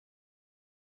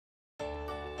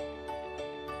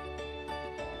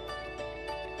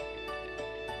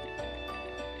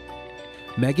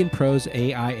Megan Pro's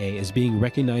AIA is being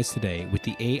recognized today with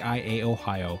the AIA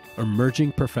Ohio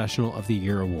Emerging Professional of the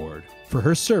Year Award for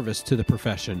her service to the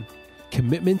profession,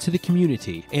 commitment to the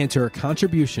community, and to her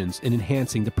contributions in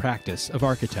enhancing the practice of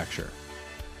architecture.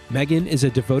 Megan is a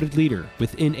devoted leader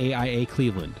within AIA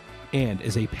Cleveland and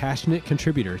is a passionate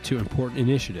contributor to important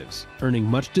initiatives, earning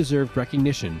much-deserved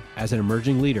recognition as an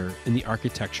emerging leader in the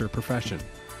architecture profession.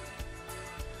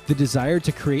 The desire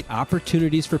to create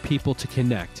opportunities for people to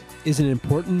connect is an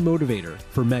important motivator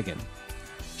for Megan.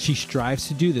 She strives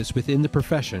to do this within the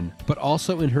profession, but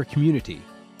also in her community,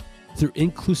 through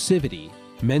inclusivity,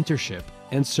 mentorship,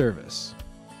 and service.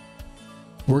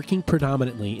 Working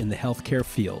predominantly in the healthcare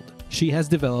field, she has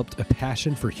developed a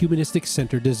passion for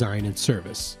humanistic-centered design and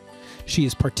service. She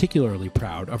is particularly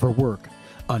proud of her work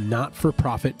on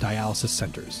not-for-profit dialysis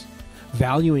centers,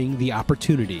 valuing the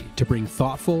opportunity to bring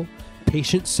thoughtful,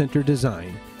 patient-centered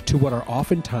design to what are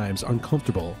oftentimes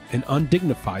uncomfortable and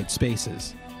undignified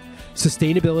spaces.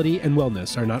 Sustainability and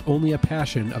wellness are not only a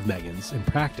passion of Megan's in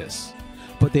practice,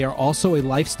 but they are also a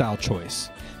lifestyle choice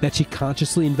that she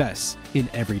consciously invests in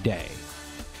every day.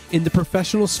 In the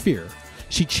professional sphere,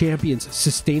 she champions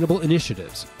sustainable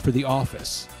initiatives for the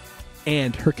office,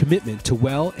 and her commitment to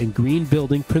well and green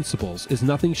building principles is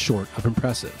nothing short of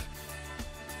impressive.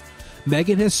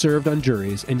 Megan has served on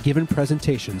juries and given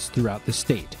presentations throughout the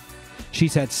state.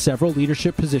 She's had several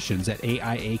leadership positions at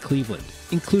AIA Cleveland,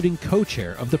 including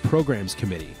co-chair of the Programs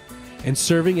Committee and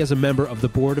serving as a member of the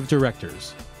Board of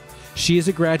Directors. She is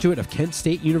a graduate of Kent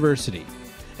State University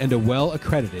and a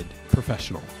well-accredited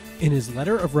professional. In his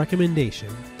letter of recommendation,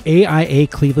 AIA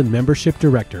Cleveland Membership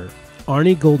Director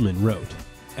Arnie Goldman wrote,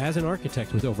 "As an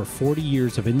architect with over 40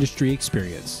 years of industry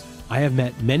experience, I have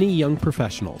met many young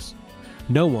professionals.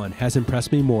 No one has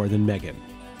impressed me more than Megan.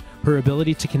 Her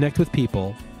ability to connect with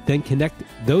people, then connect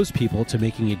those people to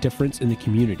making a difference in the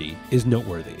community is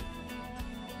noteworthy."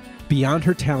 Beyond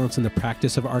her talents in the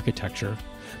practice of architecture,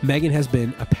 Megan has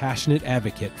been a passionate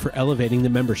advocate for elevating the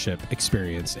membership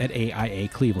experience at AIA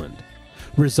Cleveland,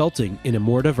 resulting in a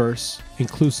more diverse,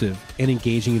 inclusive, and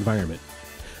engaging environment.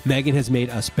 Megan has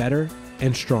made us better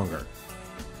and stronger.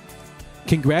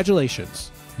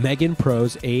 Congratulations, Megan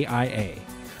Pro's AIA,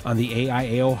 on the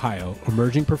AIA Ohio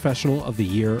Emerging Professional of the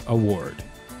Year Award.